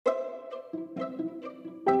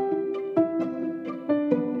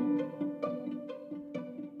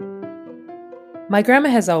My grandma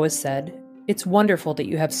has always said, "It's wonderful that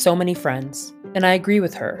you have so many friends," and I agree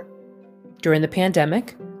with her. During the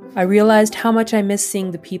pandemic, I realized how much I miss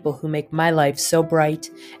seeing the people who make my life so bright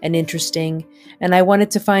and interesting, and I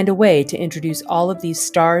wanted to find a way to introduce all of these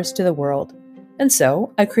stars to the world. And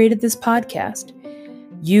so I created this podcast.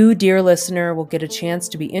 You, dear listener, will get a chance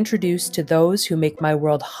to be introduced to those who make my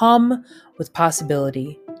world hum with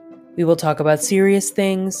possibility. We will talk about serious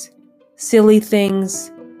things, silly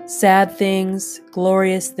things, sad things,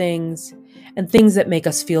 glorious things, and things that make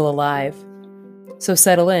us feel alive. So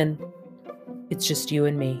settle in. It's just you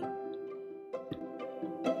and me.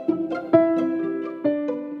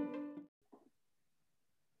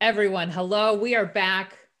 Everyone, hello. We are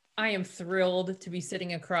back. I am thrilled to be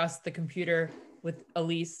sitting across the computer with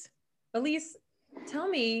Elise. Elise, tell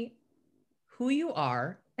me who you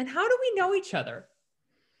are and how do we know each other?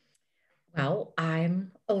 Well,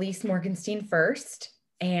 I'm Elise Morgenstein first,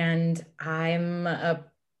 and I'm a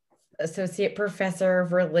associate professor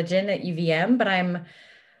of religion at UVM, but I'm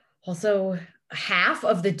also half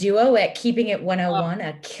of the duo at Keeping It 101,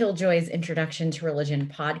 a Killjoy's Introduction to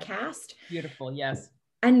Religion podcast. Beautiful, yes.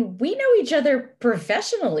 And we know each other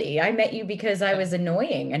professionally. I met you because I was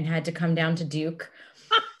annoying and had to come down to Duke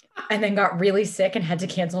and then got really sick and had to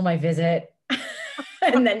cancel my visit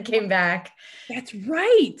and then came back. That's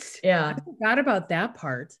right. Yeah. I forgot about that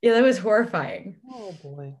part. Yeah, that was horrifying. Oh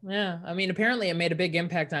boy. Yeah. I mean, apparently it made a big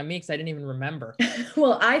impact on me because I didn't even remember.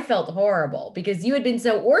 Well, I felt horrible because you had been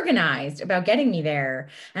so organized about getting me there.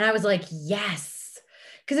 And I was like, yes.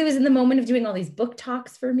 Because it was in the moment of doing all these book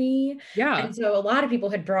talks for me. Yeah. And so a lot of people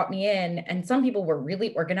had brought me in, and some people were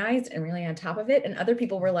really organized and really on top of it. And other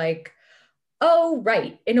people were like, oh,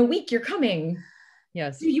 right. In a week, you're coming.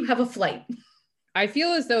 Yes. Do you have a flight? I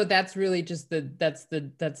feel as though that's really just that's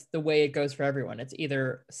the way it goes for everyone. It's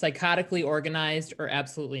either psychotically organized or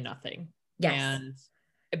absolutely nothing. Yes. And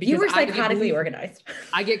you were psychotically organized.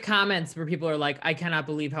 I get comments where people are like, I cannot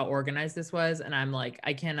believe how organized this was. And I'm like,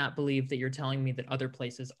 I cannot believe that you're telling me that other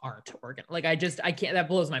places aren't organized. Like, I can't, that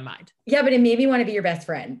blows my mind. Yeah, but it made me want to be your best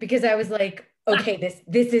friend because I was like, okay,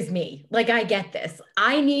 this is me. Like, I get this.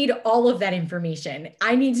 I need all of that information.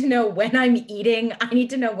 I need to know when I'm eating. I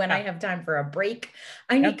need to know when I have time for a break.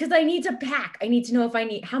 Because I need to pack. I need to know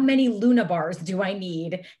how many Luna bars do I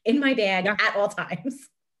need in my bag at all times.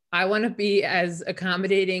 I want to be as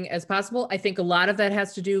accommodating as possible. I think a lot of that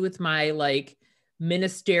has to do with my like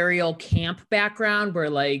ministerial camp background where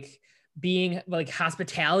like being like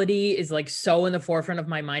hospitality is like so in the forefront of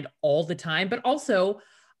my mind all the time, but also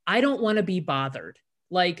I don't want to be bothered.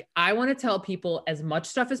 Like, I want to tell people as much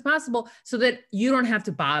stuff as possible so that you don't have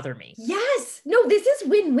to bother me. Yes. No, this is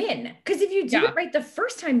win-win. Because if you do it right the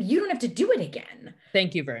first time, you don't have to do it again.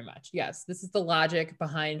 Thank you very much. Yes, this is the logic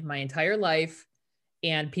behind my entire life.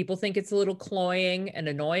 And people think it's a little cloying and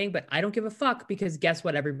annoying, but I don't give a fuck because guess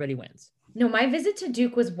what? Everybody wins. No, my visit to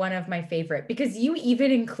Duke was one of my favorite because you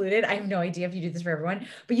even included, I have no idea if you do this for everyone,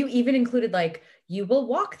 but you even included like, you will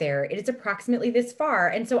walk there. It is approximately this far.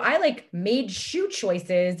 And so I like made shoe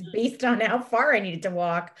choices based on how far I needed to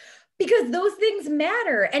walk because those things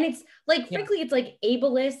matter. And it's like, frankly, it's like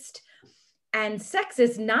ableist and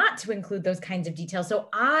sexist not to include those kinds of details. So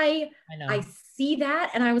I see that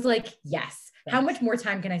and I was like, yes. Thanks. How much more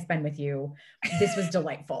time can I spend with you? This was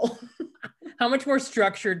delightful. How much more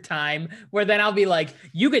structured time where then I'll be like,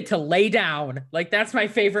 you get to lay down. Like, that's my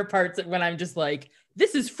favorite parts when I'm just like,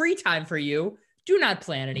 this is free time for you. Do not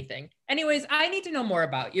plan anything. Anyways, I need to know more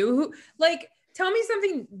about you. Tell me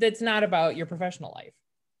something that's not about your professional life.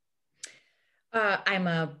 I'm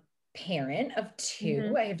a parent of two.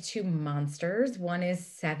 Mm-hmm. I have two monsters. One is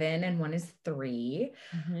 7 and one is 3.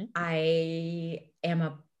 Mm-hmm. I am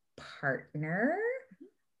a partner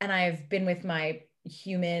and I've been with my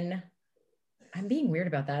human, I'm being weird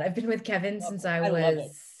about that. I've been with Kevin since I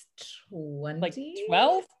was 20. Like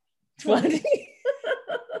 12? 20?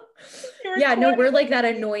 Yeah, no, we're like that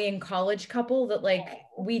annoying college couple that like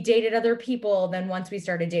we dated other people. Then once we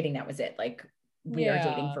started dating, that was it. Like we are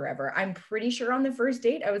dating forever. I'm pretty sure on the first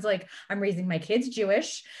date, I was like, I'm raising my kids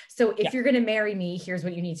Jewish. So if you're going to marry me, here's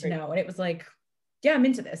what you need to know. And it was like, yeah, I'm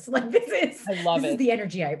into this. Like this is the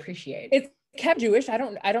energy I appreciate. It's Kevin Jewish. I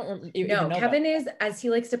don't know Kevin is, as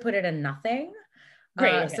he likes to put it, a nothing.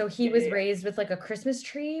 Great. So he was raised with like a Christmas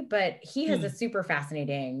tree, but he has a super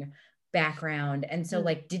fascinating background. And so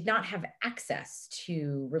like did not have access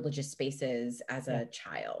to religious spaces as a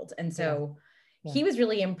child. And so he was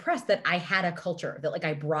really impressed that I had a culture, that like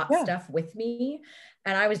I brought stuff with me.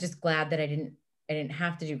 And I was just glad that I didn't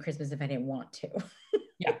have to do Christmas if I didn't want to.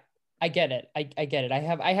 I get it. I get it.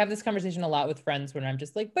 I have this conversation a lot with friends when I'm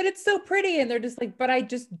just like, but it's so pretty. And they're just like, but I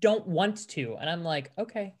just don't want to. And I'm like,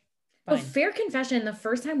 okay, Oh, fine. fair confession, the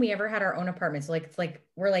first time we ever had our own apartment, so like it's like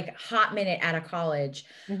we're like hot minute out of college.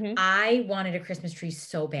 Hmm. I wanted a Christmas tree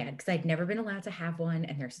so bad because I'd never been allowed to have one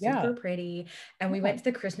and they're Yeah. super pretty. And we Yeah. went to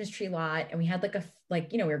the Christmas tree lot and we had like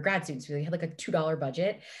like, we were grad students, we had like a $2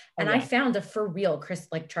 budget. Oh And I yeah. found a for real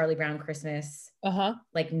like Charlie Brown Christmas Uh-huh.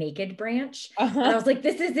 like naked branch. And I Uh-huh. was like,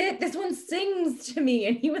 this is it. This one sings to me.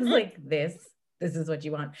 And he was like, this is what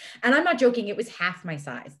you want. And I'm not joking. It was half my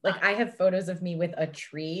size. Like I have photos of me with a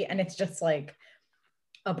tree and it's just like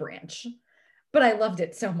a branch, but I loved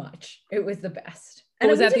it so much. It was the best. But And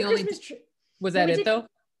was we that did the only, Christmas tree. was Well, that it though?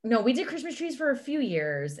 no, we did Christmas trees for a few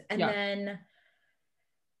years. Yeah.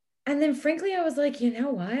 And then frankly, I was like, you know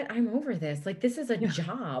what? I'm over this. Like, this is a Yeah.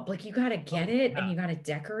 job. Like, you got to get Oh, it and yeah. you got to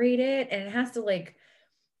decorate it. And it has to like,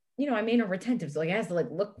 I mean, a retentive. So like it has to like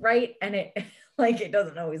look right. And it like it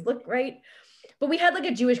doesn't always look right. But we had like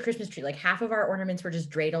a Jewish Christmas tree. Like half of our ornaments were just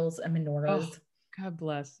dreidels and Oh, menorahs. God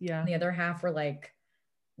bless. Yeah. And the other half were like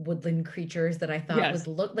woodland creatures that I thought would Yes.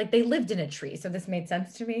 look like they lived in a tree. So this made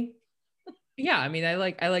sense to me. Yeah. I mean, I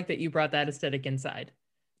like that you brought that aesthetic inside.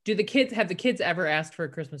 Have the kids ever asked for a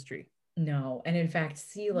Christmas tree? No. And in fact,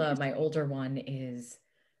 Sela, my older one, is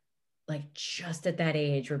like just at that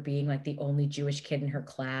age where being like the only Jewish kid in her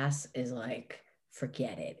class is like,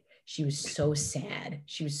 forget it. She was so sad.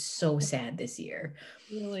 She was so sad this year.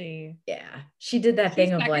 Really? Yeah. She did that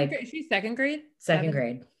thing of like She's second grade? second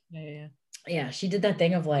grade. Yeah, yeah, Yeah. She did that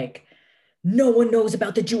thing of like, no one knows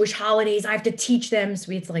about the Jewish holidays. I have to teach them. So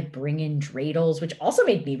we had to like bring in dreidels, which also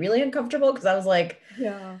made me really uncomfortable because I was like,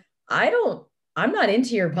 yeah. I'm not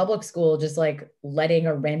into your public school just like letting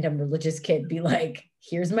a random religious kid be like,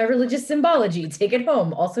 here's my religious symbology, take it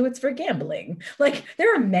home. Also, it's for gambling. Like,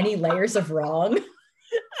 there are many layers of wrong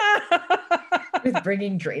with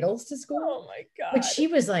bringing dreidels to school. Oh my But God. she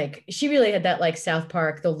was like, she really had that like South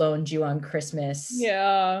Park, the lone Jew on Christmas,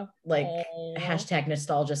 Yeah. like Oh. hashtag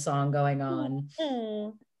nostalgia song going on.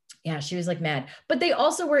 Oh. Yeah, she was like mad. But they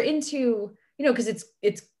also were into, because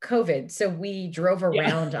it's COVID. So we drove Yeah.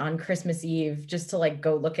 around on Christmas Eve just to like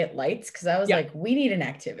go look at lights because I was Yeah. like, we need an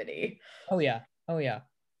activity. Oh yeah. Oh yeah.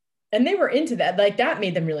 And they were into that. Like that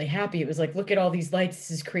made them really happy. It was like, look at all these lights.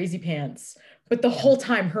 This is crazy pants. But the Yeah. whole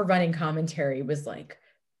time her running commentary was like,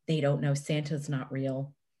 they don't know Santa's not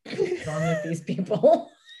real. What's wrong with these people?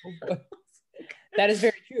 That is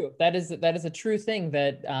very true. That is a true thing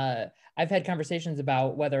that I've had conversations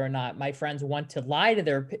about whether or not my friends want to lie to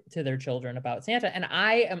their children about Santa, and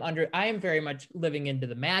I am very much living into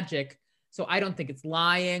the magic, so I don't think it's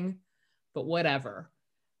lying, but whatever.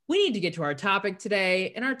 We need to get to our topic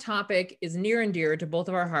today, and our topic is near and dear to both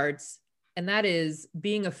of our hearts, and that is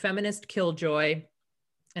being a feminist killjoy.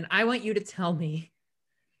 And I want you to tell me,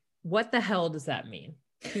 what the hell does that mean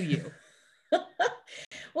to you?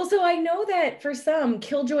 Well, so I know that for some,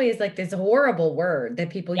 killjoy is like this horrible word that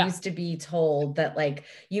people Yeah. used to be told that like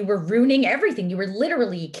you were ruining everything. You were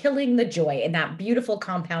literally killing the joy in that beautiful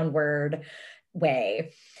compound word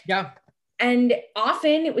way. Yeah. And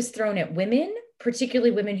often it was thrown at women,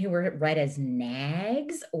 particularly women who were read as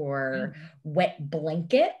nags or wet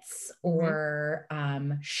blankets or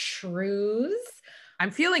shrews.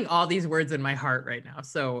 I'm feeling all these words in my heart right now.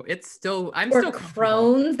 So I'm Or still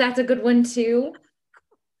crones. That's a good one too.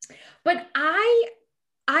 But I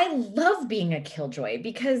love being a killjoy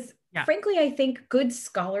because frankly, I think good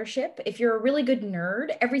scholarship, if you're a really good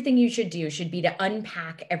nerd, everything you should do should be to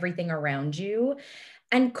unpack everything around you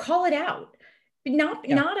and call it out. Not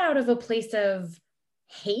out of a place of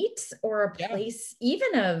hate or a place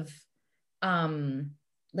even of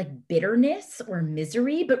like bitterness or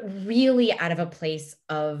misery, but really out of a place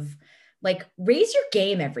of like raise your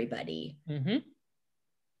game, everybody.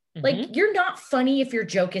 Like you're not funny if your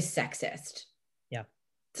joke is sexist. Yeah.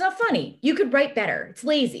 It's not funny. You could write better. It's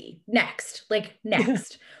lazy. Next.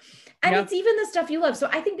 And it's even the stuff you love. So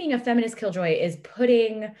I think being a feminist killjoy is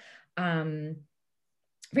putting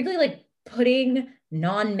frankly like putting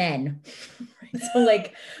non-men, right? So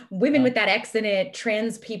like women with that X in it,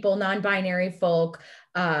 trans people, non-binary folk,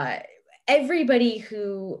 everybody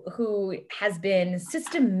who has been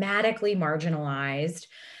systematically marginalized.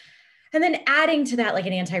 And then adding to that, like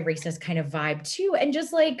an anti-racist kind of vibe too, and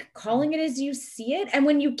just like calling it as you see it. And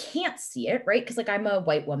when you can't see it, right? Because like I'm a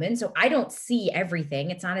white woman, so I don't see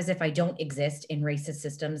everything. It's not as if I don't exist in racist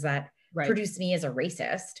systems that produce me as a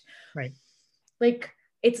racist. Right. Like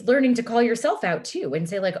it's learning to call yourself out too and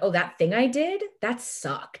say like, oh, that thing I did, that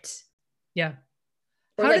sucked. Yeah.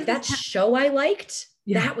 Or like that show I liked,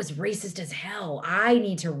 that was racist as hell. I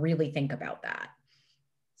need to really think about that.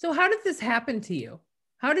 So how did this happen to you?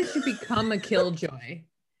 How did you become a killjoy?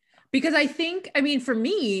 Because I think, I mean, for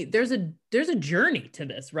me, there's a journey to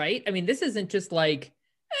this, right? I mean, this isn't just like,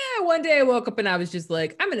 one day I woke up and I was just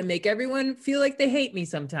like, I'm gonna make everyone feel like they hate me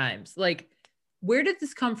sometimes. Like, where did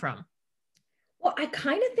this come from? Well, I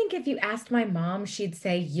kind of think if you asked my mom, she'd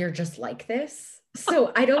say, "You're just like this."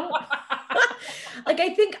 So I don't like, I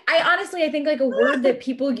think like a word that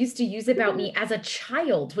people used to use about me as a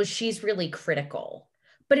child was she's really critical,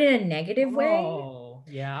 but in a negative way. Oh,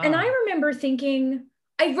 And I yeah. remember thinking,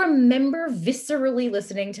 I remember viscerally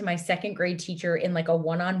listening to my second grade teacher in like a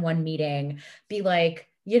one-on-one meeting be like,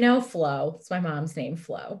 Flo, it's my mom's name,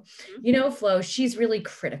 Flo. Flo, she's really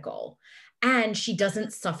critical and she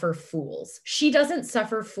doesn't suffer fools. She doesn't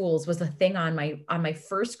suffer fools was a thing on my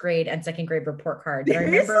first grade and second grade report card that I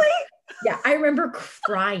remember. Seriously? Yeah, I remember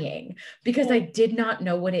crying because I did not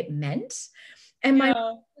know what it meant. And my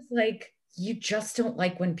mom Yeah, was like, you just don't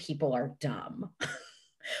like when people are dumb.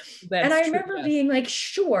 And that's I true. remember Yes. being like,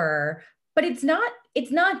 sure, but it's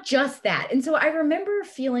not just that. And so I remember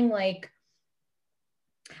feeling like,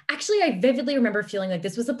 actually, I vividly remember feeling like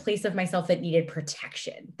this was a place of myself that needed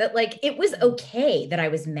protection, that like it was okay that I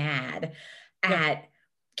was mad Yeah. at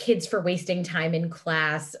kids for wasting time in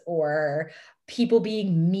class or people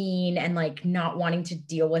being mean and like not wanting to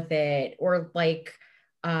deal with it or like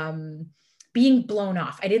um being blown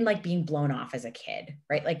off. I didn't like being blown off as a kid,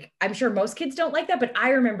 right? Like I'm sure most kids don't like that, but I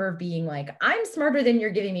remember being like, I'm smarter than you're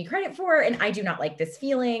giving me credit for, and I do not like this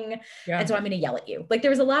feeling. And Yeah. so I'm going to yell at you. Like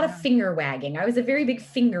there was a lot of Yeah. finger wagging. I was a very big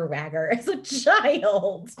finger wagger as a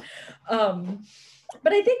child. Um,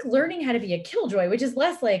 but I think learning how to be a killjoy, which is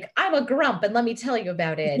less like, I'm a grump and let me tell you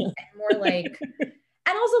about it, and more like,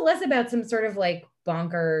 and also less about some sort of like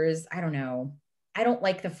bonkers, I don't know. I don't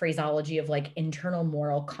like the phraseology of like internal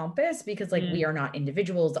moral compass because like we are not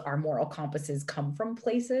individuals. Our moral compasses come from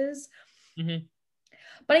places. Mm-hmm.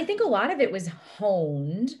 But I think a lot of it was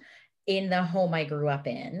honed in the home I grew up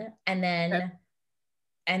in Okay.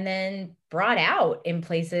 and then brought out in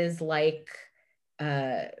places like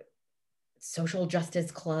uh social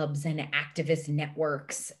justice clubs and activist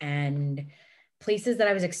networks and places that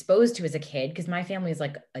I was exposed to as a kid because my family is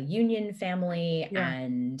like a union family Yeah.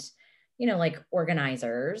 and like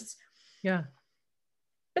organizers. Yeah.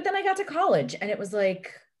 But then I got to college and it was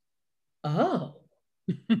like, oh,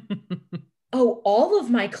 oh, all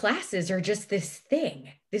of my classes are just this thing,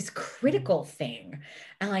 this critical thing.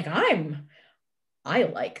 And like, I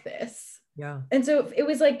like this. Yeah. And so it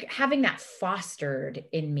was like having that fostered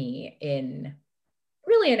in me in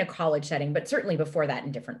really in a college setting, but certainly before that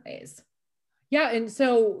in different ways. Yeah. And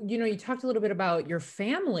so, you talked a little bit about your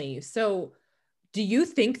family. So, do you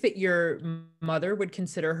think that your mother would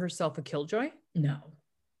consider herself a killjoy? No,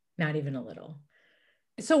 not even a little.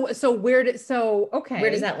 Okay.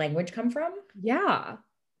 Where does that language come from? Yeah.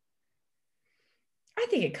 I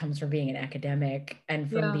think it comes from being an academic and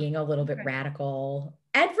from Yeah. being a little bit Okay. radical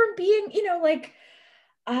and from being, like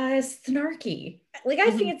snarky. Like I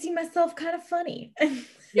Mhm. fancy myself kind of funny.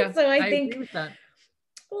 Yeah, So I I agree think, with that.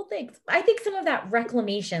 well, thanks. I think some of that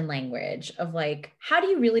reclamation language of like, how do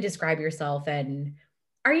you really describe yourself? And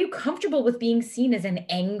are you comfortable with being seen as an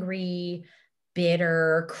angry,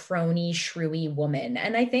 bitter, crony, shrewy woman?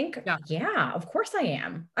 And I think, Yeah. yeah, of course I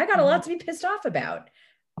am. I got a Mhm. lot to be pissed off about.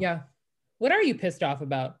 Yeah. What are you pissed off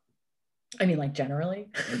about? I mean, like generally,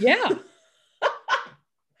 Yeah.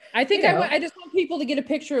 I you think know, I just want people to get a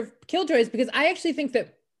picture of killjoys because I actually think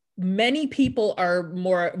that many people are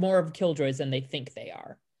more of killjoys than they think they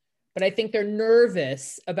are. But I think they're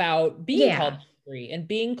nervous about being called yeah. angry and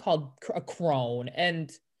being called a crone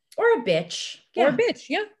and Or a bitch. or a Yeah, bitch.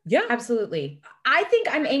 Yeah. Yeah. absolutely. I think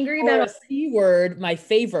I'm angry Or about a C word, my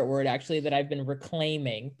favorite word actually that I've been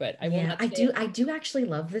reclaiming, but I will yeah, not I say it. do I do actually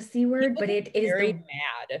love the C word, People but get it is very the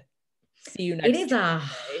mad. See you it next is a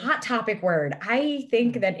Tuesday. hot topic word. I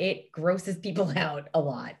think that it grosses people out a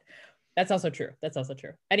lot. That's also true. That's also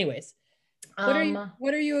true. Anyways, Um,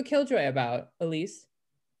 what are you a killjoy about, Elise?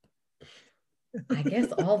 I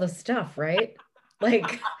guess all the stuff, right?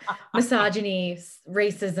 Like misogyny,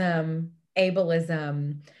 racism,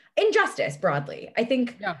 ableism, injustice broadly.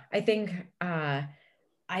 Yeah. I think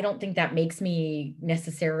I don't think that makes me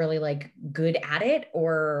necessarily like good at it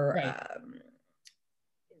or Right.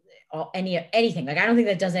 anything. Like I don't think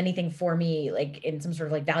that does anything for me like in some sort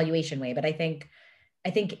of like valuation way, but I think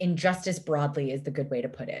injustice broadly is the good way to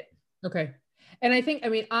put it. Okay. And I think, I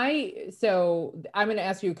mean, so I'm going to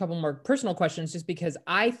ask you a couple more personal questions just because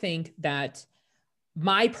I think that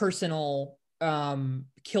my personal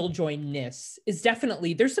killjoyness is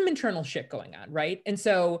definitely, there's some internal shit going on, right? And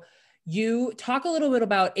so you talk a little bit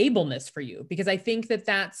about ableness for you, because I think that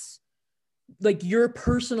that's like your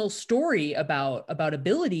personal story about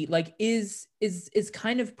ability, like is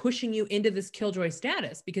kind of pushing you into this killjoy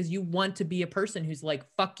status, because you want to be a person who's like,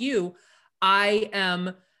 fuck you, I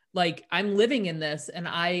am like, I'm living in this, and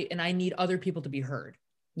I need other people to be heard.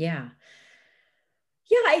 Yeah.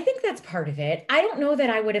 Yeah, I think that's part of it. I don't know that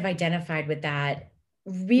I would have identified with that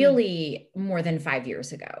really more than 5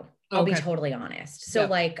 years ago. I'll be Okay. totally honest. So, Yeah.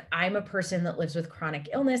 like, I'm a person that lives with chronic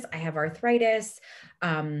illness. I have arthritis,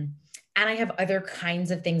 and I have other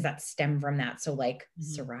kinds of things that stem from that. So, like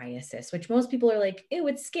psoriasis, which most people are like, ew,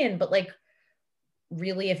 it's skin. But, like,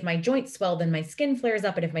 really, if my joints swell, then my skin flares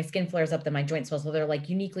up. And if my skin flares up, then my joint swells. So they're like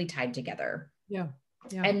uniquely tied together. Yeah.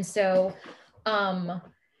 Yeah. And so,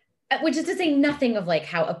 which is to say nothing of like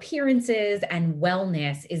how appearances and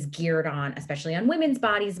wellness is geared on, especially on women's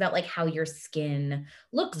bodies, about like how your skin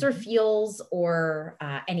looks or feels, or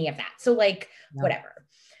any of that. So like whatever.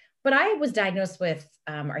 But I was diagnosed with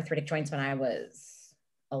arthritic joints when I was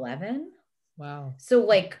 11. Wow. So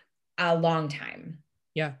like a long time.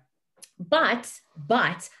 Yeah. But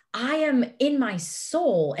I am in my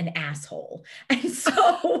soul an asshole. And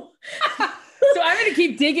so so I'm going to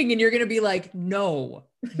keep digging, and you're going to be like, no,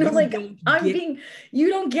 like you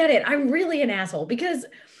don't get it. I'm really an asshole, because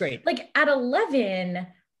great. Like at 11,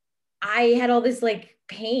 I had all this like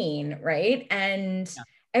pain, right? And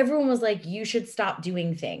everyone was like, you should stop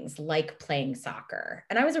doing things like playing soccer.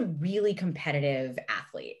 And I was a really competitive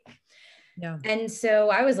athlete. Yeah. And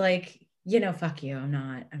so I was like, fuck you. I'm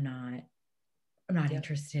not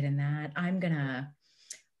interested in that. I'm gonna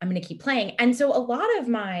keep playing. And so a lot of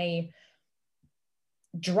my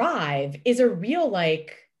drive is a real,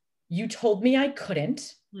 like, you told me I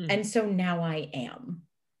couldn't. And so now I am.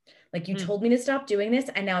 Like, you told me to stop doing this,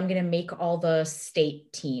 and now I'm going to make all the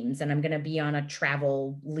state teams, and I'm going to be on a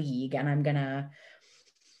travel league, and I'm going to,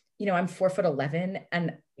 I'm 4'11",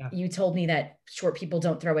 and you told me that short people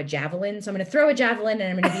don't throw a javelin. So I'm going to throw a javelin,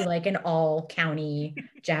 and I'm going to be like an all county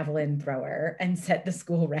javelin thrower and set the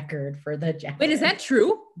school record for the javelin. Wait, is that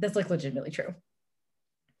true? That's like legitimately true.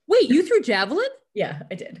 Wait, you threw javelin? Yeah,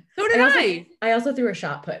 I did. So did I. I also threw a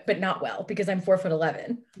shot put, but not well, because I'm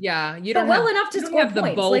 4'11". Yeah, you don't well enough to score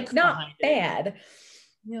points. Like, not bad.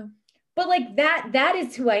 Yeah. But like that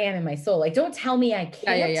is who I am in my soul. Like, don't tell me I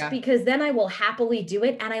can't, because then I will happily do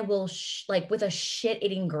it, and I will like with a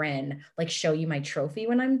shit-eating grin, like show you my trophy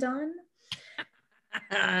when I'm done.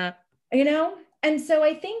 And so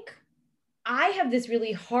I think I have this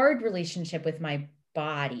really hard relationship with my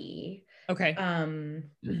body. Okay.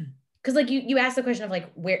 Because like you asked the question of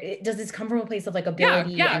like, where does this come from, a place of like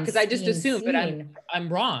ability? Yeah, because I just assumed, but I'm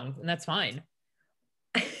wrong, and that's fine.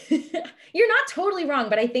 You're not totally wrong,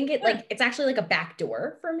 but I think it's actually like a back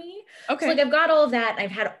door for me. Okay. So like I've got all of that, and I've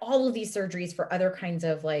had all of these surgeries for other kinds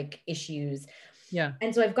of like issues. Yeah.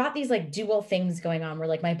 And so I've got these like dual things going on where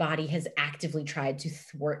like my body has actively tried to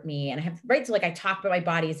thwart me, and I have so like I talk about my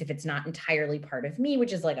body as if it's not entirely part of me,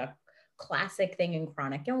 which is like a classic thing in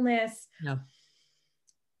chronic illness. Yeah.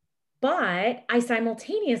 But I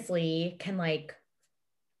simultaneously can like,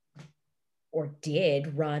 or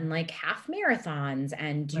did run like half marathons,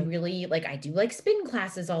 and do really like, I do like spin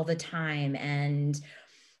classes all the time, and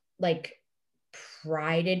like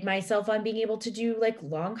prided myself on being able to do like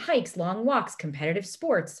long hikes, long walks, competitive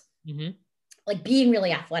sports, like being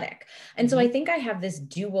really athletic. And so I think I have this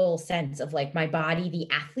dual sense of like my body, the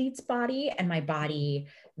athlete's body, and my body,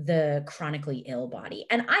 the chronically ill body.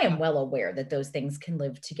 And I am well aware that those things can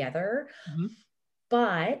live together.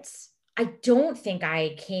 But I don't think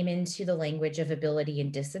I came into the language of ability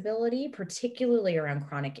and disability, particularly around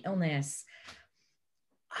chronic illness,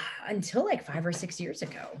 until like 5 or 6 years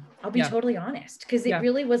ago. I'll be totally honest, because it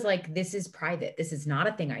really was like, this is private. This is not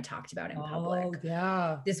a thing I talked about in public.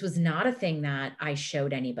 This was not a thing that I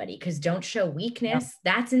showed anybody, because don't show weakness.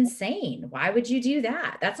 That's insane. Why would you do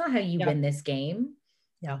that? That's not how you win this game.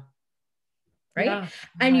 Right.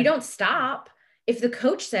 And you don't stop. If the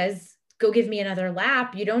coach says, go give me another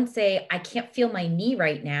lap, you don't say, I can't feel my knee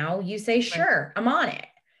right now. You say, sure, I'm on it,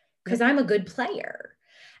 because I'm a good player.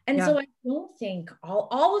 And so I don't think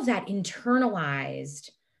all of that internalized,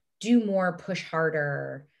 do more, push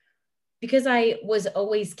harder, because I was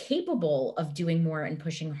always capable of doing more and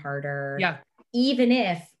pushing harder, even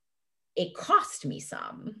if it cost me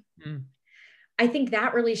some. I think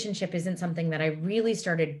that relationship isn't something that I really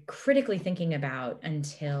started critically thinking about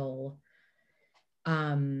until,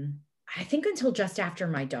 I think until just after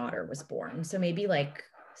my daughter was born. So maybe like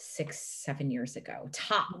 6-7 years ago,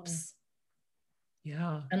 tops.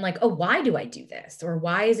 And like, oh, why do I do this? Or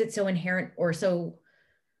why is it so inherent or so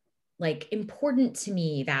like important to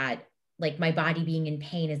me that like my body being in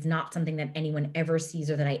pain is not something that anyone ever sees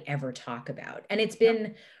or that I ever talk about. And it's Yeah.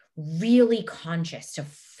 been really conscious to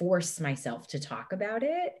force myself to talk about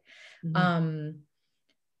it. Mhm. Um,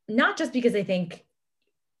 Not just because I think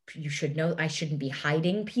you should know I shouldn't be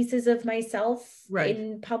hiding pieces of myself Right.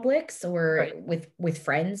 in publics or Right. with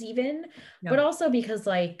friends even, Yeah. but also because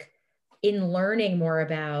like in learning more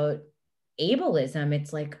about ableism,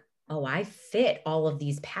 it's like, oh, I fit all of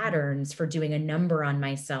these patterns for doing a number on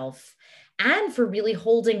myself and for really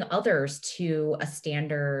holding others to a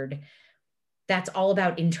standard that's all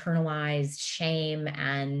about internalized shame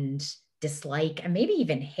and dislike and maybe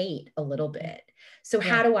even hate a little bit. So Yeah.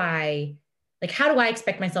 how do I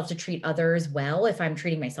expect myself to treat others well if I'm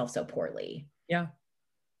treating myself so poorly? Yeah.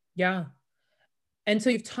 Yeah. And so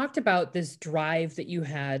you've talked about this drive that you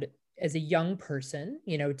had as a young person,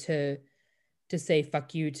 to say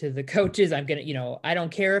fuck you to the coaches. I'm gonna, I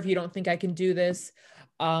don't care if you don't think I can do this.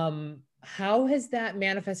 How has that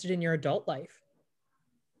manifested in your adult life?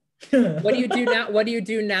 What do you do now? What do you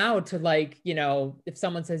do now to, like, if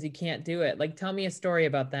someone says you can't do it? Like, tell me a story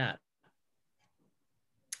about that.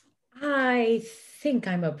 I think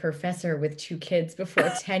I'm a professor with two kids before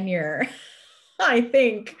tenure. I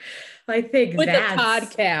think, I think With a that's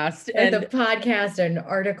podcast with the and podcast and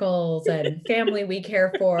articles and family we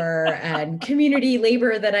care for and community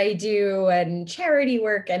labor that I do and charity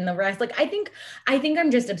work and the rest. Like I think I'm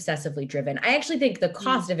just obsessively driven. I actually think the Mm,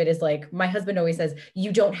 cost of it is like my husband always says,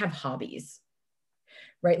 you don't have hobbies.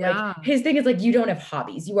 Right? Like yeah. his thing is like you don't have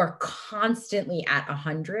hobbies. You are constantly at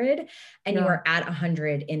 100 and you Yeah. are at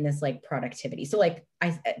 100 in this like productivity. So like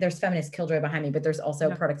there's feminist killjoy behind me, but there's also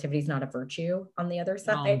Yeah. productivity is not a virtue on the other Oh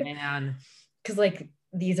side. man. Cause like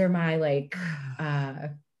these are my like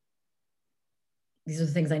these are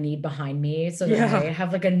the things I need behind me so that I Yeah.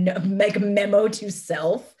 have like a memo to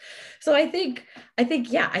self. So I think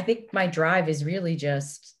yeah, I think my drive is really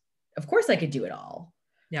just of course I could do it all.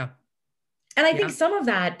 Yeah. And I think Yeah. some of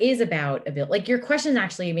that is about ability. Like your question is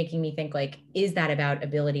actually making me think like, is that about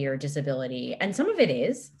ability or disability? And some of it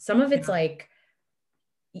is. Some of it's Yeah. like,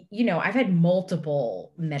 I've had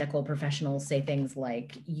multiple medical professionals say things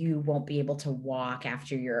like, you won't be able to walk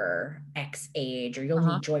after your X age, or you'll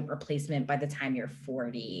Uh-huh. need joint replacement by the time you're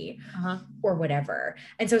 40, Uh-huh. or whatever.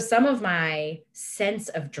 And so some of my sense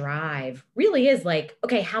of drive really is like,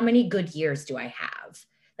 okay, how many good years do I have?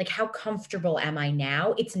 Like, how comfortable am I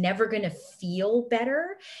now? It's never going to feel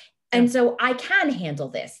better. Yeah. And so I can handle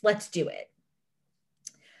this. Let's do it.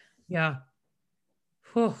 Yeah.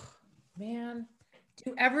 Whew. Man. Do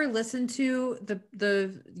you ever listen to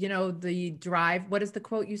the drive? What is the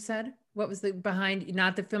quote you said? What was the behind,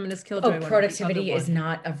 not the feminist Oh, killjoy one, but the other productivity is one?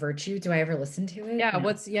 not a virtue. Do I ever listen to it? Yeah, No.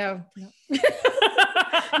 what's yeah. No.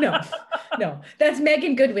 No, no. That's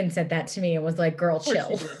Megan Goodwin said that to me and was like, girl, Of course she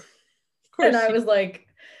chill. did. Of And course I she was like,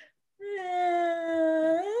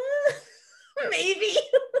 eh, maybe.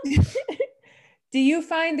 Do you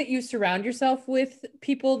find that you surround yourself with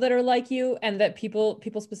people that are like you, and that people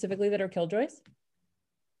specifically that are killjoys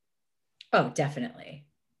Oh, definitely.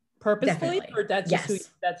 purposefully, Definitely. or Yes.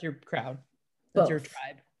 that's your crowd, that's your Both.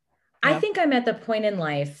 tribe? I Yeah. think I'm at the point in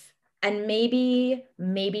life, and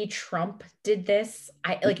maybe Trump did this.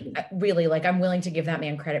 Really like I'm willing to give that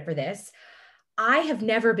man credit for this. I have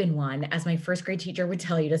never been one, as my first grade teacher would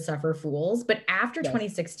tell you, to suffer fools. But after Yes.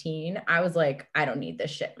 2016, I was like, I don't need this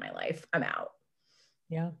shit in my life. I'm out.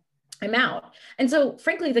 Yeah. I'm out. And so,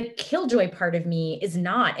 frankly, the killjoy part of me is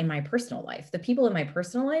not in my personal life. The people in my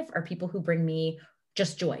personal life are people who bring me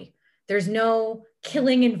just joy. There's no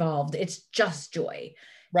killing involved. It's just joy.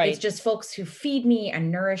 It's Right. just folks who feed me and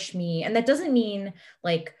nourish me. And that doesn't mean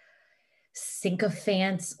like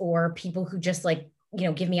sycophants or people who just like,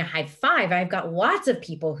 give me a high five. I've got lots of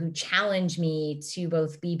people who challenge me to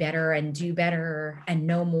both be better and do better and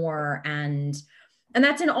know more. And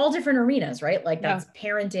that's in all different arenas, right? Like Yeah. that's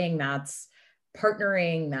parenting, that's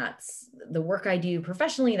partnering, that's the work I do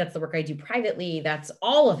professionally, that's the work I do privately, that's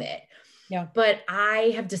all of it. Yeah. But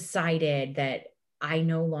I have decided that I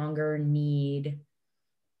no longer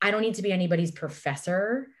I don't need to be anybody's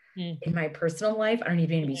professor Mm. in my personal life. I don't need to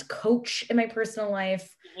be anybody's coach in my personal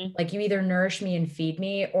life. Mhm. Like you either nourish me and feed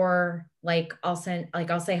me, or like I'll say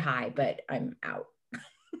hi, but I'm out.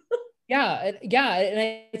 Yeah. Yeah. And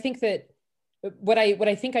I think that what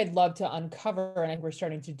I think I'd love to uncover, and I think we're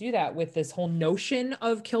starting to do that with this whole notion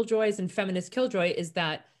of killjoys and feminist killjoy, is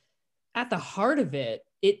that at the heart of it,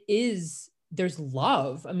 there's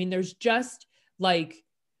love. I mean, there's just like,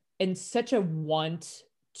 and such a want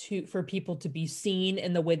for people to be seen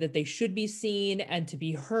in the way that they should be seen and to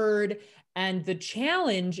be heard. And the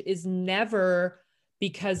challenge is never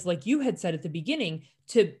because like you had said at the beginning,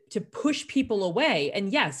 to push people away.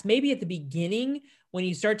 And yes, maybe at the beginning, when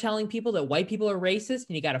you start telling people that white people are racist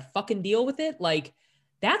and you got to fucking deal with it, like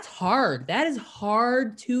that's hard. That is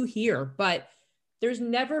hard to hear, but there's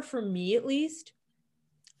never, for me at least,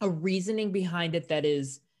 a reasoning behind it that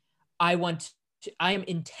is, I am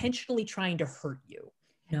intentionally trying to hurt you.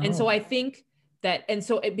 No. And so I think that, and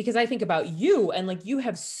so because I think about you and like you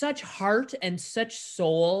have such heart and such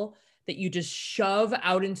soul that you just shove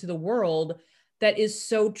out into the world that is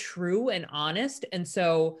so true and honest. And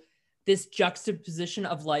so this juxtaposition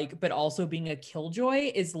of like, but also being a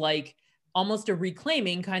killjoy is like almost a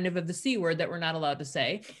reclaiming kind of the C word that we're not allowed to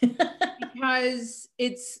say. Because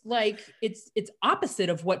it's like it's opposite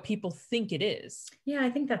of what people think it is. Yeah, I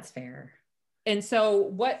think that's fair. And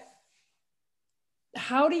so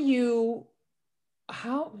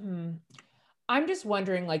I'm just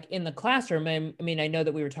wondering, like in the classroom, I mean, I know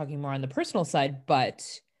that we were talking more on the personal side, but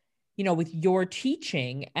you know, with your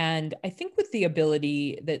teaching, and I think with the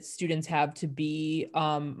ability that students have to be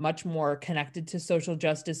much more connected to social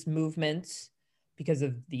justice movements because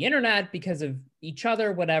of the internet, because of each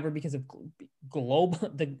other, whatever, because of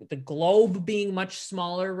the globe being much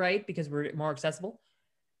smaller, right? Because we're more accessible.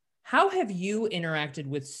 How have you interacted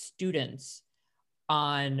with students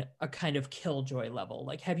on a kind of killjoy level?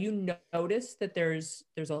 Like, have you noticed that there's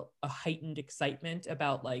a heightened excitement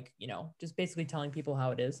about like, you know, just basically telling people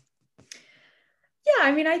how it is? Yeah,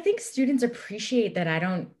 I mean, I think students appreciate that I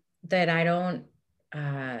don't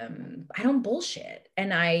bullshit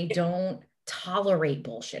and I don't tolerate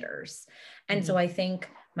bullshitters. And so I think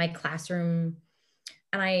my classroom,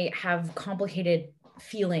 and I have complicated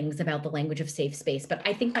feelings about the language of safe space, but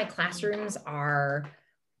I think my classrooms are,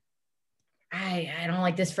 I don't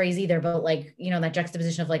like this phrase either, but like, you know, that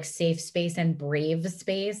juxtaposition of like safe space and brave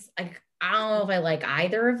space. I don't know if I like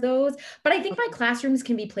either of those, but I think my classrooms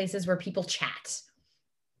can be places where people chat.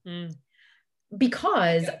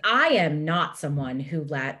 Because I am not someone who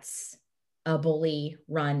lets a bully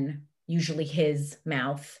run usually his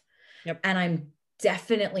mouth. Yep. And I'm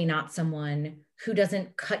definitely not someone who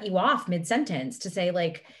doesn't cut you off mid-sentence to say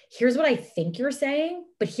like, here's what I think you're saying,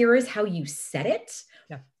 but here is how you said it.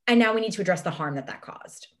 Yeah. And now we need to address the harm that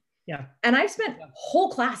caused. Yeah. And I've spent whole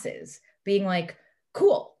classes being like,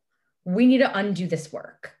 cool, we need to undo this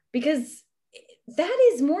work because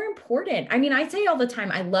that is more important. I mean, I say all the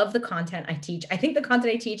time, I love the content I teach. I think the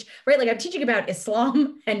content I teach, right? Like I'm teaching about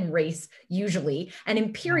Islam and race usually, and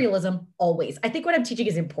imperialism always. I think what I'm teaching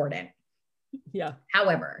is important. Yeah.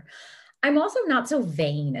 However, I'm also not so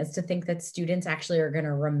vain as to think that students actually are going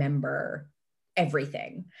to remember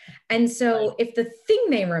everything. And so if the thing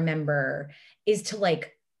they remember is to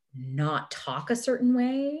like not talk a certain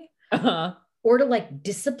way, or to like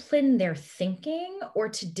discipline their thinking or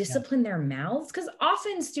to discipline their mouths. Because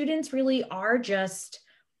often students really are just,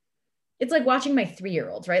 it's like watching my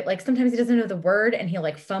 3-year-old, right? Like sometimes he doesn't know the word and he'll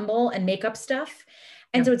like fumble and make up stuff.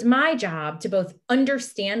 And so it's my job to both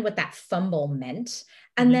understand what that fumble meant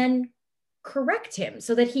and then correct him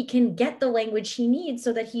so that he can get the language he needs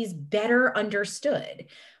so that he's better understood.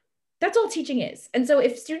 That's all teaching is. And so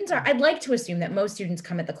if students are, I'd like to assume that most students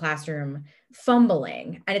come at the classroom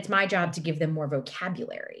fumbling and it's my job to give them more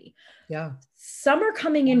vocabulary. Yeah. Some are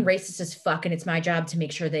coming in racist as fuck and it's my job to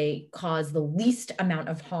make sure they cause the least amount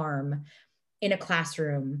of harm in a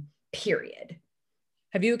classroom, period.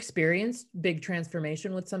 Have you experienced big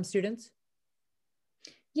transformation with some students?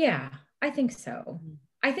 Yeah, I think so.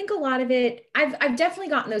 I think a lot of it, I've definitely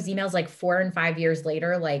gotten those emails like 4 and 5 years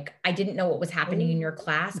later, like I didn't know what was happening in your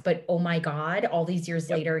class, but oh my God, all these years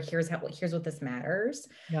later, here's what this matters.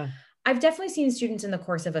 Yeah. I've definitely seen students in the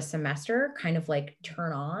course of a semester kind of like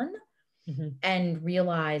turn on and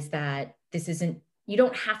realize that this isn't, you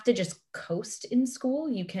don't have to just coast in school.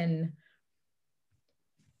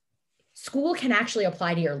 School can actually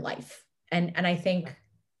apply to your life. And I think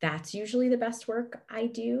that's usually the best work I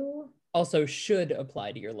do. Also should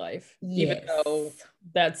apply to your life, yes. Even though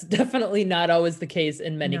that's definitely not always the case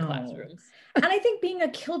in many classrooms. And I think being a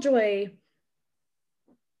killjoy,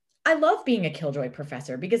 I love being a killjoy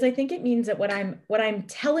professor because I think it means that what I'm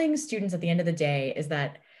telling students at the end of the day is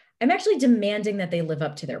that I'm actually demanding that they live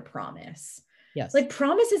up to their promise. Yes. Like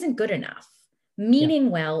promise isn't good enough.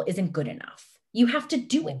 Meaning well isn't good enough. You have to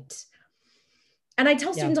do it. And I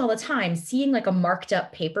tell students all the time, seeing like a marked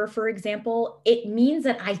up paper, for example, it means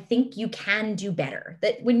that I think you can do better.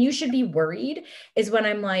 That when you should be worried is when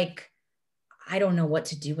I'm like, I don't know what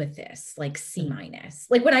to do with this, like C-.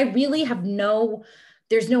 Like when I really have no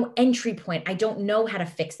there's no entry point. I don't know how to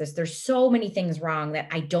fix this. There's so many things wrong that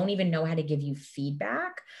I don't even know how to give you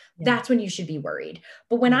feedback. Yeah. That's when you should be worried.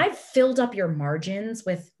 But when I've filled up your margins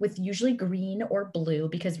with usually green or blue,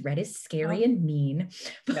 because red is scary and mean.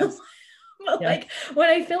 Yes. But like when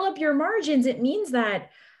I fill up your margins, it means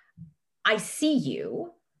that I see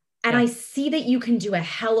you and I see that you can do a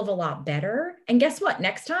hell of a lot better. And guess what?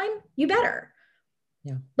 Next time you better.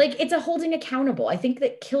 Yeah. Like it's a holding accountable. I think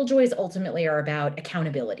that killjoys ultimately are about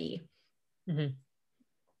accountability. Mm-hmm.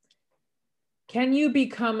 Can you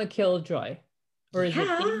become a killjoy? Or is it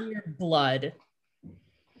in your blood?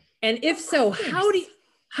 And if so,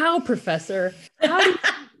 how, Professor,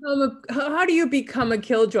 how do you become a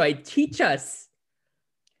killjoy? Teach us.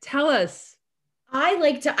 Tell us.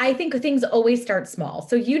 I think things always start small.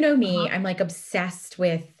 So you know me, I'm like obsessed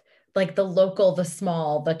with like the local, the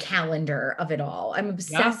small, the calendar of it all. I'm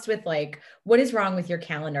obsessed with like, what is wrong with your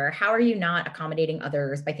calendar? How are you not accommodating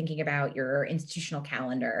others by thinking about your institutional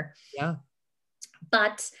calendar? Yeah.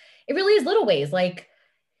 But it really is little ways. Like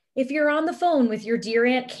if you're on the phone with your dear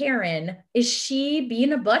Aunt Karen, is she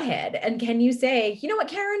being a butthead? And can you say, you know what,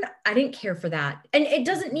 Karen, I didn't care for that. And it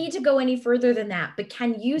doesn't need to go any further than that, but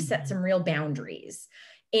can you set some real boundaries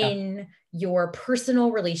in your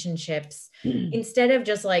personal relationships instead of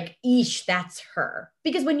just like, eesh, that's her?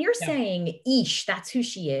 Because when you're saying, eesh, that's who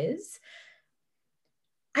she is,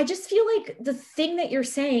 I just feel like the thing that you're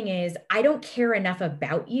saying is, I don't care enough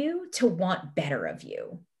about you to want better of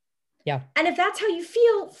you. Yeah. And if that's how you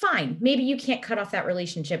feel, fine. Maybe you can't cut off that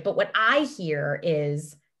relationship. But what I hear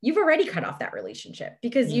is you've already cut off that relationship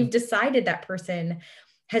because you've decided that person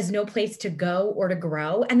has no place to go or to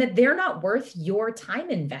grow and that they're not worth your time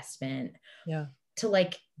investment to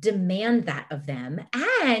like demand that of them.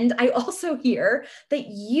 And I also hear that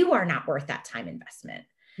you are not worth that time investment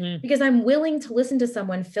because I'm willing to listen to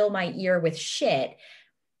someone fill my ear with shit.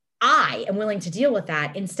 I am willing to deal with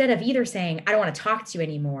that instead of either saying, I don't want to talk to you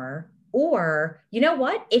anymore, or, you know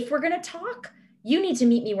what, if we're going to talk, you need to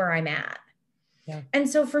meet me where I'm at. Yeah. And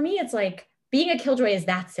so for me, it's like being a killjoy is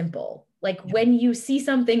that simple. Like when you see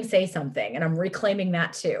something, say something. And I'm reclaiming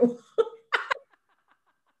that too.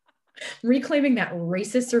 Reclaiming that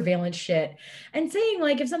racist surveillance shit and saying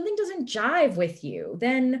like, if something doesn't jive with you,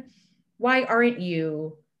 then why aren't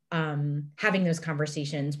you having those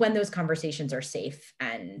conversations when those conversations are safe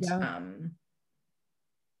and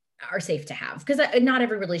are safe to have? Because not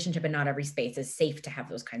every relationship and not every space is safe to have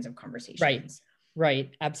those kinds of conversations.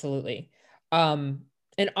 Right. Absolutely. And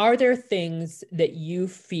are there things that you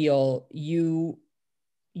feel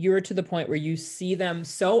you're to the point where you see them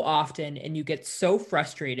so often and you get so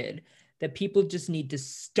frustrated that people just need to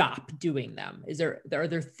stop doing them? Are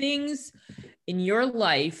there things in your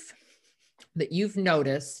life that you've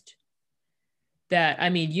noticed that, I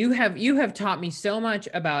mean, you have taught me so much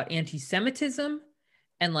about anti-Semitism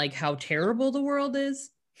and like how terrible the world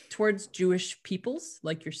is towards Jewish peoples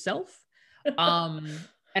like yourself.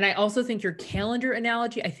 And I also think your calendar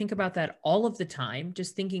analogy, I think about that all of the time,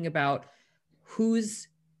 just thinking about who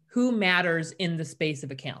matters in the space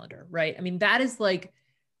of a calendar, right? I mean, that is like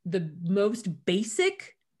the most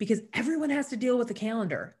basic because everyone has to deal with a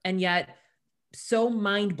calendar, and yet so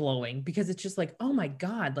mind-blowing because it's just like, oh my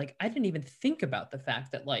God, like I didn't even think about the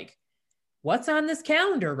fact that like, what's on this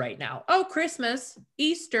calendar right now? Oh, Christmas,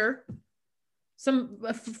 Easter, some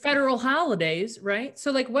federal holidays, right?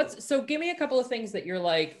 So like so give me a couple of things that you're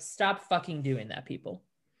like, stop fucking doing that, people.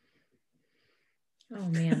 Oh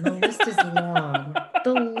man, the list is long.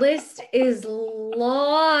 The list is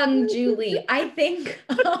long, Julie. I think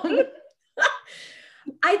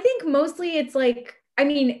mostly it's like, I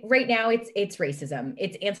mean, right now it's racism.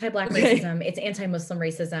 It's anti-Black racism. It's anti-Muslim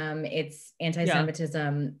racism. It's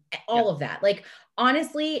anti-Semitism, all of that. Like,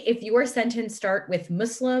 honestly, if your sentence start with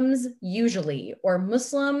Muslims usually, or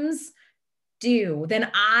Muslims do, then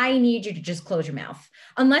I need you to just close your mouth.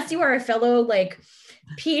 Unless you are a fellow like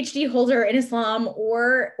PhD holder in Islam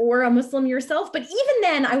or a Muslim yourself. But even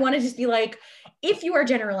then, I want to just be like, if you are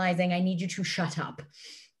generalizing, I need you to shut up.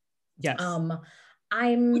 Yes.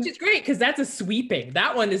 Which is great because that's a sweeping.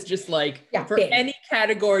 That one is just like for big. Any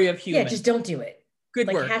category of human. Yeah, just don't do it. Good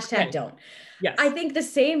like, work. Hashtag don't. Yes. I think the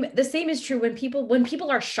same is true when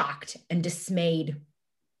people are shocked and dismayed.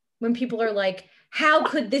 When people are like, how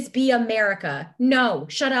could this be America? No,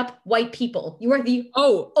 shut up, white people. You are the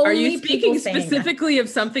only are you speaking specifically of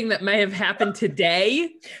something that may have happened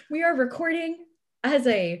today? We are recording as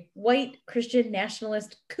a white Christian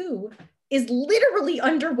nationalist coup is literally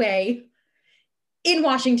underway in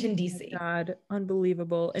Washington, D.C. Oh God,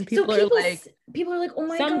 unbelievable. And people are like, oh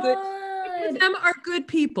my God. Some of them are good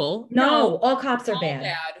people. No, all cops are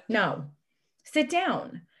bad. No. sit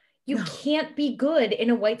down. You No. can't be good in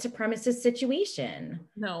a white supremacist situation.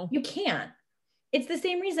 No. You can't. It's the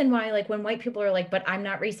same reason why, like, when white people are like, but I'm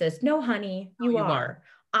not racist. No, honey, No, you you are. are.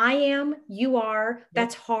 I am, you are. Yep.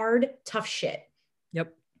 That's hard, tough shit.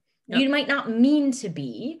 Yep. You might not mean to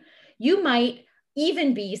be. You might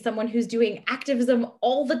even be someone who's doing activism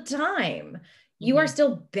all the time. You are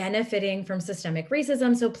still benefiting from systemic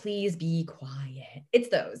racism. So please be quiet. It's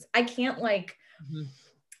those. I can't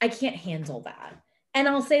I can't handle that. And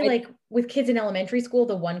I'll say, like, with kids in elementary school,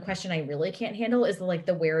 the one question I really can't handle is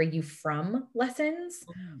the where are you from lessons.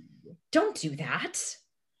 Don't do that.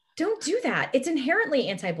 Don't do that. It's inherently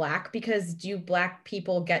anti-Black, because do Black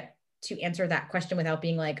people get to answer that question without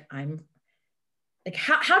being like, I'm like,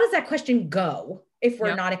 how does that question go if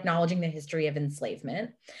we're not acknowledging the history of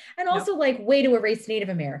enslavement? And also like, way to erase Native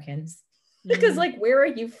Americans. Because like, where are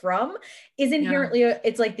you from is inherently,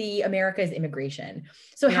 it's like the America is immigration.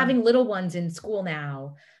 So having little ones in school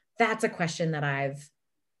now, that's a question that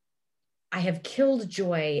I have killed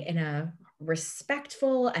joy in a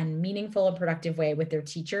respectful and meaningful and productive way with their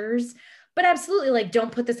teachers. But absolutely, like,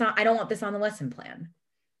 don't put this on. I don't want this on the lesson plan.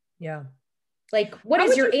 Yeah. Like, what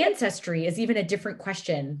is your ancestry is even a different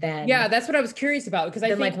question than. Yeah, that's what I was curious about, because I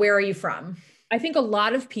think, like, where are you from? I think a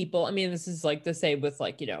lot of people, I mean, this is like the same with,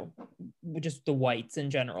 like, you know, just the whites in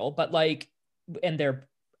general, but like, and they're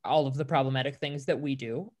all of the problematic things that we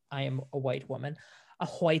do. I am a white woman.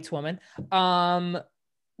 I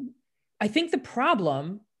think the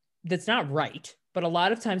problem, that's not right, but a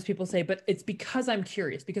lot of times people say, but it's because I'm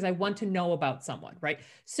curious, because I want to know about someone, right?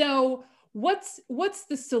 So what's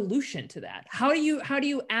the solution to that? How do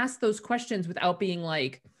you ask those questions without being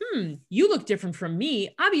like, you look different from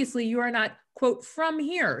me. Obviously you are not, quote, from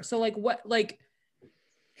here. So like,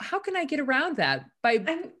 how can I get around that by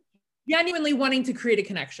genuinely wanting to create a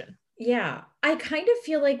connection? Yeah, I kind of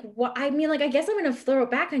feel like I guess I'm going to throw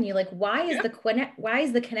it back on you. Like, why is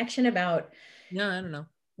the connection about I don't know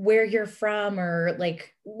where you're from, or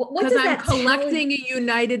like, what does I'm that collecting a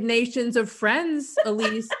United Nations of friends,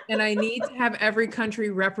 Elise, and I need to have every country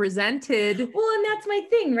represented. Well, and that's my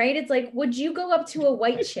thing, right? It's like, would you go up to a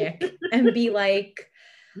white chick and be like,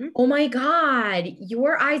 oh my God,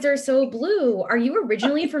 your eyes are so blue. Are you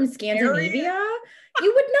originally from Scandinavia?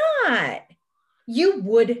 You would not. You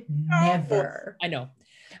would never. I know.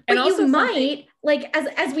 But you might, like,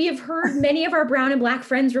 as we have heard many of our brown and Black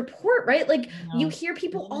friends report, right? Like, you hear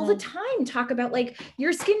people all the time talk about like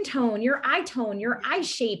your skin tone, your eye tone, your eye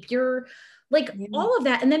shape, your like all of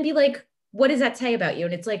that. And then be like, what does that say about you?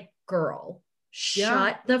 And it's like, girl,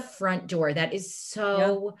 shut the front door. That is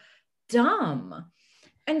so dumb.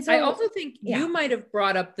 And so I also think you might have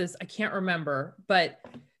brought up this, I can't remember, but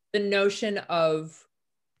the notion of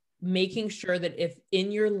making sure that if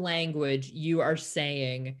in your language you are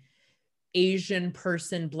saying Asian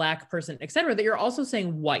person, Black person, etc., that you're also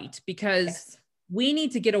saying white, because we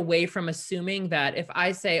need to get away from assuming that if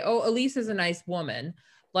I say, oh, Elise is a nice woman,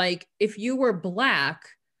 like if you were Black,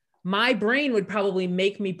 my brain would probably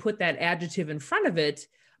make me put that adjective in front of it.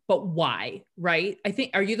 But why? Right? I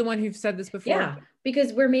think, are you the one who've said this before? Yeah,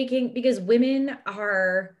 because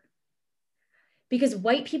because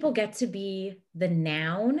white people get to be the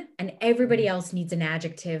noun and everybody else needs an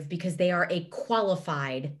adjective because they are a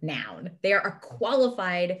qualified noun. They are a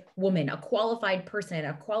qualified woman, a qualified person,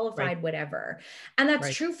 a qualified whatever. And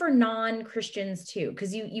that's true for non-Christians too,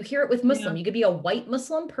 because you hear it with Muslim. You could be a white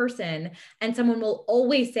Muslim person and someone will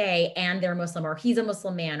always say, and they're Muslim, or he's a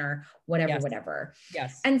Muslim man, or whatever, whatever.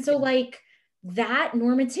 Yes. And so like that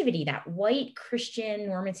normativity, that white Christian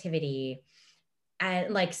normativity,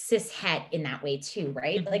 and like cis het in that way too,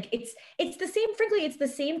 right? Like it's the same, frankly, it's the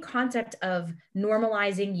same concept of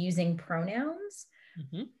normalizing using pronouns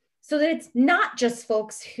so that it's not just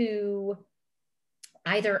folks who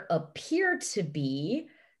either appear to be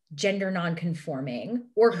gender nonconforming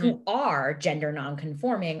or who are gender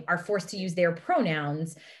nonconforming are forced to use their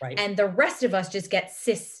pronouns, and the rest of us just get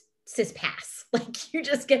cis pass. Like you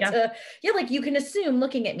just get to, like you can assume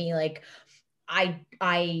looking at me like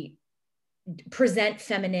I present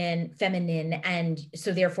feminine, and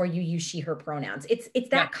so therefore you use she, her pronouns. It's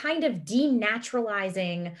that kind of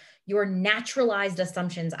denaturalizing your naturalized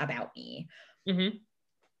assumptions about me.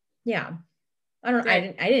 Yeah.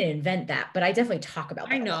 I didn't invent that, but I definitely talk about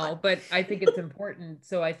that. I know, but I think it's important.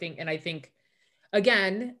 So I think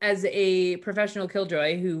again, as a professional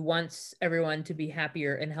killjoy who wants everyone to be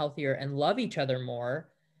happier and healthier and love each other more,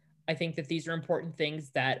 I think that these are important things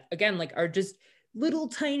that, again, like are just little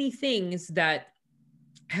tiny things that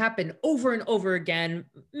happen over and over again.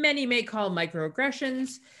 Many may call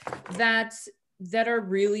microaggressions, that that are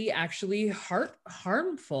really actually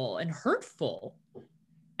harmful and hurtful.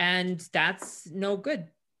 And that's no good.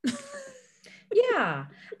 Yeah.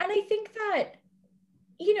 And I think that,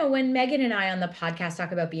 you know, when Megan and I on the podcast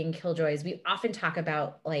talk about being killjoys, we often talk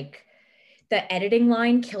about like the editing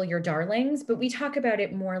line, kill your darlings, but we talk about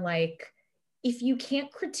it more like if you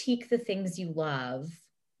can't critique the things you love,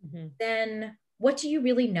 then what do you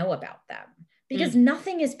really know about them? Because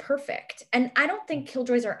nothing is perfect. And I don't think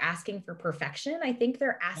killjoys are asking for perfection. I think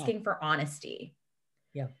they're asking for honesty.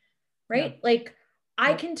 Yeah. Right? Yeah. Like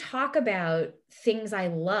I can talk about things I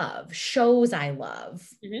love, shows I love,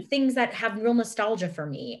 things that have real nostalgia for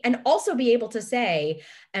me, and also be able to say,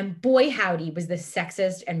 and boy, howdy, was this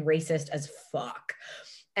sexist and racist as fuck.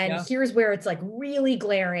 And here's where it's like really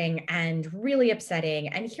glaring and really upsetting.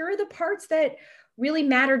 And here are the parts that really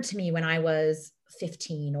mattered to me when I was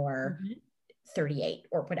 15 or 38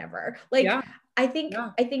 or whatever. Like, I think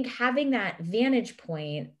having that vantage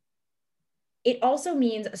point, it also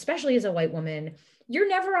means, especially as a white woman, you're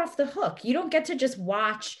never off the hook. You don't get to just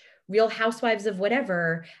watch Real Housewives of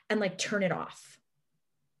whatever and like turn it off.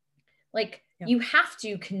 Like you have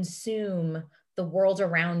to consume the world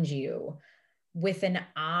around you with an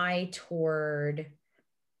eye towards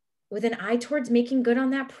making good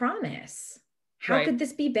on that promise. How could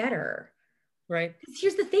this be better? Right.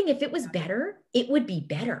 Here's the thing, if it was better, it would be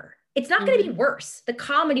better. It's not going to be worse. The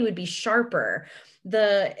comedy would be sharper.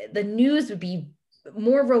 The news would be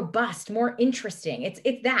more robust, more interesting. It's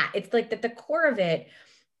that. It's like that the core of it,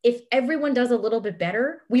 if everyone does a little bit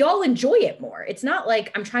better, we all enjoy it more. It's not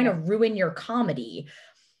like I'm trying to ruin your comedy.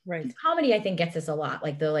 Right. Comedy, I think, gets this a lot,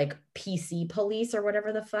 like the like PC police or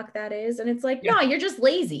whatever the fuck that is. And it's like, no, you're just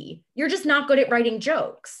lazy. You're just not good at writing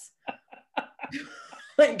jokes.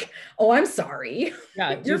 Like, oh, I'm sorry.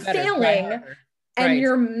 Yeah, you're failing and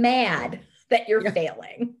you're mad that you're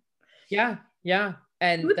failing. Yeah. Yeah.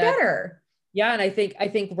 And do it better. Yeah. And I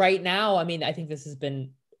think right now, I mean, I think this has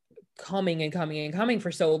been coming and coming and coming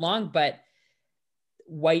for so long, but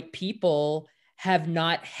white people have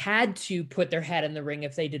not had to put their head in the ring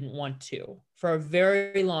if they didn't want to for a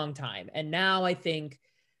very long time. And now I think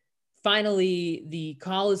finally the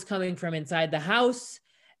call is coming from inside the house,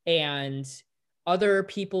 and other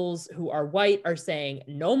peoples who are white are saying,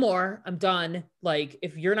 no more, I'm done. Like,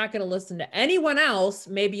 if you're not going to listen to anyone else,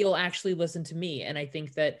 maybe you'll actually listen to me. And I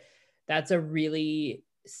think that that's a really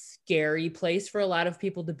scary place for a lot of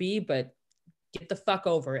people to be, but get the fuck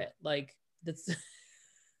over it. Like, that's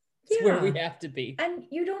where we have to be. And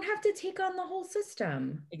you don't have to take on the whole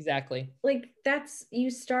system. Exactly. Like you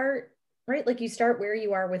start, right? Like you start where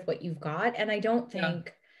you are with what you've got. And I don't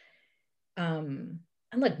think,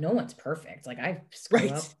 and like no one's perfect. Like I screw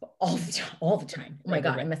up all the time. Oh my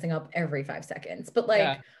God, I'm messing up every 5 seconds. But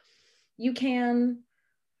like you can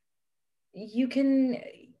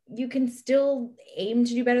still aim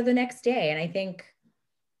to do better the next day. And I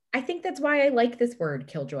think that's why I like this word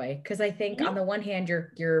killjoy, because I think on the one hand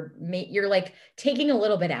you're like taking a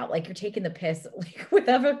little bit out, like you're taking the piss like, with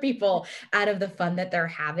other people out of the fun that they're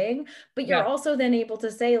having, but you're also then able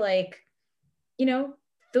to say like, you know,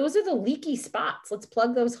 those are the leaky spots. Let's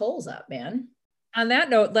plug those holes up, man. On that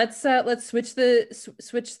note, let's switch the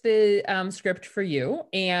script for you,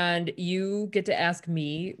 and you get to ask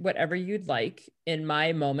me whatever you'd like in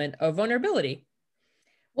my moment of vulnerability.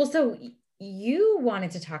 Well, so you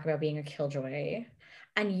wanted to talk about being a killjoy,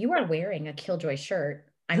 and you are wearing a killjoy shirt,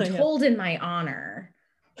 I'm told, in my honor.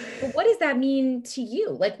 But what does that mean to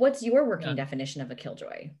you? Like, what's your working definition of a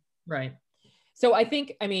killjoy? Right. So I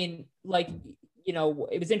think, I mean, like, you know,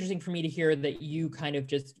 it was interesting for me to hear that you kind of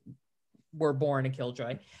just were born a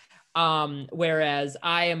killjoy. Whereas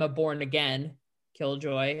I am a born again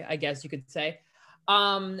killjoy, I guess you could say.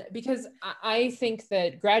 Because I think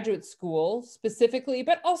that graduate school specifically,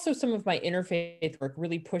 but also some of my interfaith work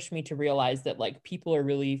really pushed me to realize that like people are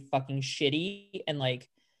really fucking shitty, and like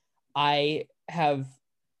I have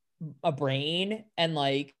a brain and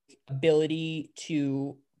like ability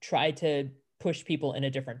to try to push people in a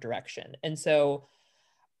different direction. And so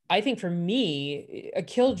I think for me, a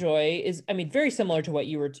killjoy is, I mean, very similar to what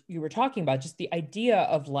you were talking about, just the idea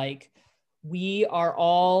of like, we are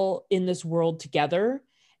all in this world together,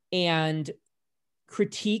 and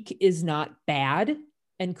critique is not bad,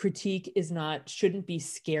 and critique shouldn't be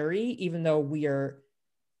scary, even though we are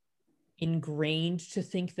ingrained to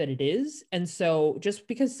think that it is. And so just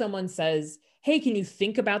because someone says, hey, can you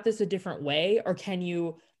think about this a different way? Or can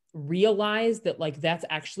you realize that like that's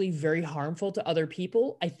actually very harmful to other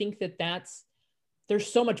people? I think that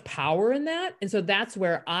there's so much power in that. And so that's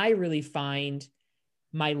where I really find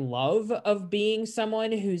my love of being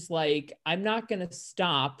someone who's like, I'm not going to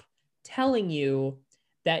stop telling you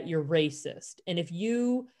that you're racist. And if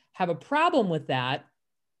you have a problem with that,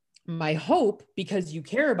 my hope, because you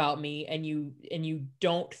care about me and you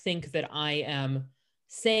don't think that I am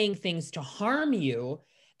saying things to harm you,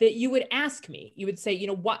 that you would ask me. You would say, you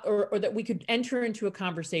know what, or that we could enter into a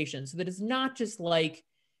conversation so that it's not just like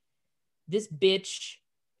this bitch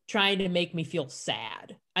trying to make me feel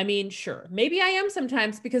sad. I mean, sure, maybe I am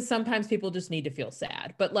sometimes, because sometimes people just need to feel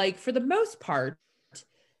sad. But like for the most part,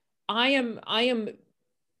 I am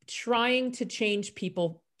trying to change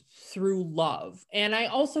people through love. And I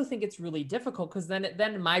also think it's really difficult because then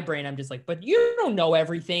in my brain, I'm just like, but you don't know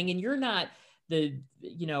everything and you're not the,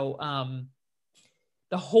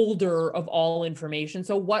 the holder of all information.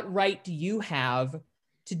 So what right do you have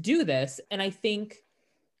to do this? And I think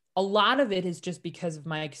a lot of it is just because of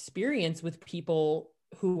my experience with people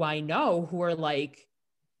who I know who are like,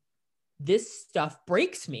 this stuff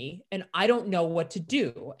breaks me and I don't know what to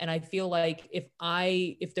do. And I feel like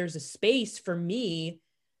if there's a space for me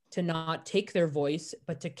to not take their voice,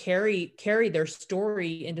 but to carry their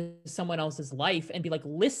story into someone else's life and be like,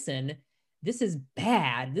 listen, this is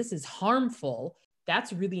bad, this is harmful,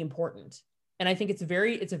 that's really important. And I think it's a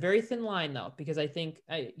very thin line though, because I think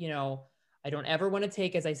I don't ever want to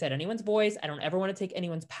take, as I said, anyone's voice. I don't ever want to take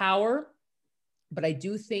anyone's power, but I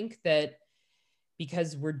do think that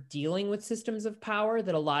because we're dealing with systems of power,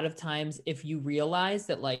 that a lot of times if you realize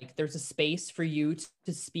that like there's a space for you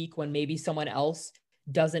to speak when maybe someone else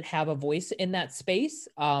doesn't have a voice in that space,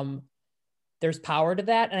 there's power to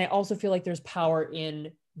that. And I also feel like there's power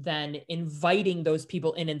in then inviting those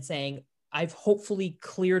people in and saying, I've hopefully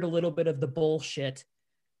cleared a little bit of the bullshit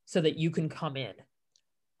so that you can come in.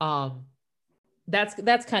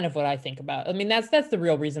 That's kind of what I think about. I mean, that's the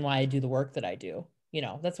real reason why I do the work that I do.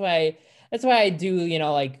 That's why I do,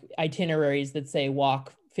 like itineraries that say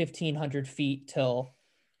walk 1,500 feet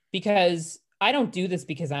because I don't do this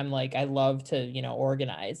because I'm like, I love to,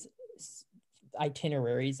 organize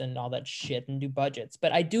itineraries and all that shit and do budgets,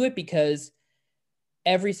 but I do it because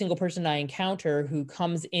every single person I encounter who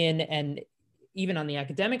comes in, and even on the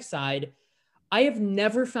academic side, I have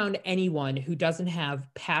never found anyone who doesn't have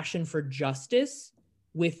passion for justice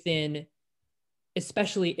within,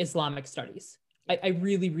 especially Islamic studies. I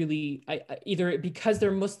really, either because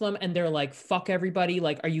they're Muslim and they're like, fuck everybody.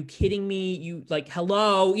 Like, are you kidding me? You like,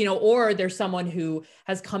 hello, or there's someone who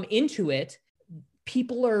has come into it.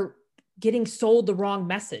 People are getting sold the wrong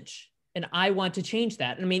message. And I want to change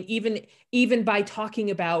that. I mean, even by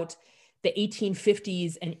talking about the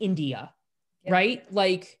 1850s and India, yeah. Right?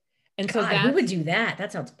 Like, and God, who would do that?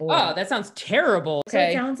 That sounds boring. Oh, that sounds terrible. Okay. So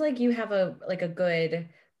it sounds like you have a good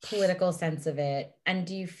political sense of it. And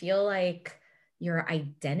do you feel like your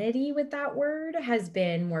identity with that word has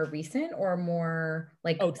been more recent or more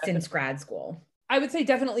like since grad school? I would say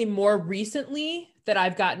definitely more recently that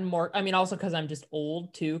I've gotten more. I mean, also because I'm just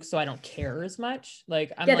old too, so I don't care as much.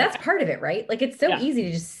 Like, that's part of it, right? Like, it's so easy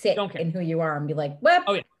to just sit in who you are and be like, well,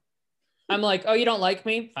 oh yeah. I'm like, oh, you don't like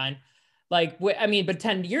me? Fine. Like, I mean, but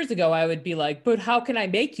 10 years ago, I would be like, but how can I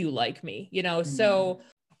make you like me? So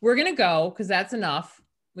we're going to go because that's enough.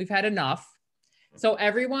 We've had enough. So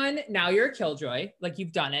everyone, now you're a Killjoy. Like,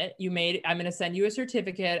 you've done it. I'm going to send you a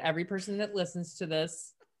certificate. Every person that listens to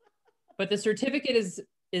this, but the certificate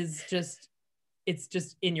is just, it's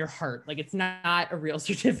just in your heart. Like, it's not a real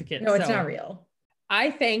certificate. No, it's not real.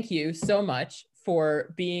 I thank you so much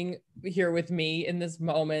for being here with me in this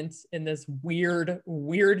moment, in this weird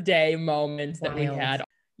day moment that we had.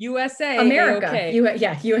 USA, America, A-okay.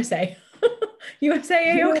 USA,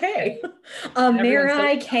 USA, okay.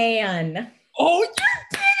 American. Oh, you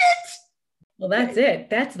did it! Well, that's it.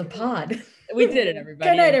 That's the pod. We did it, everybody.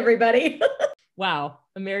 Good night, everybody. Wow,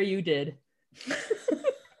 Ameri, you did.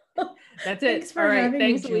 That's it. Thanks for having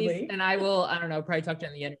me, Julie. Elise. And I will, I don't know, probably talk to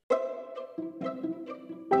you in the end.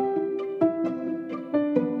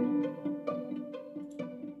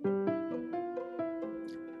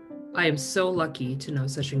 I am so lucky to know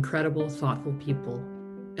such incredible, thoughtful people,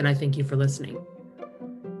 and I thank you for listening.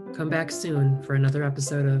 Come back soon for another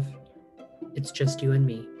episode of It's Just You and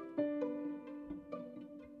Me.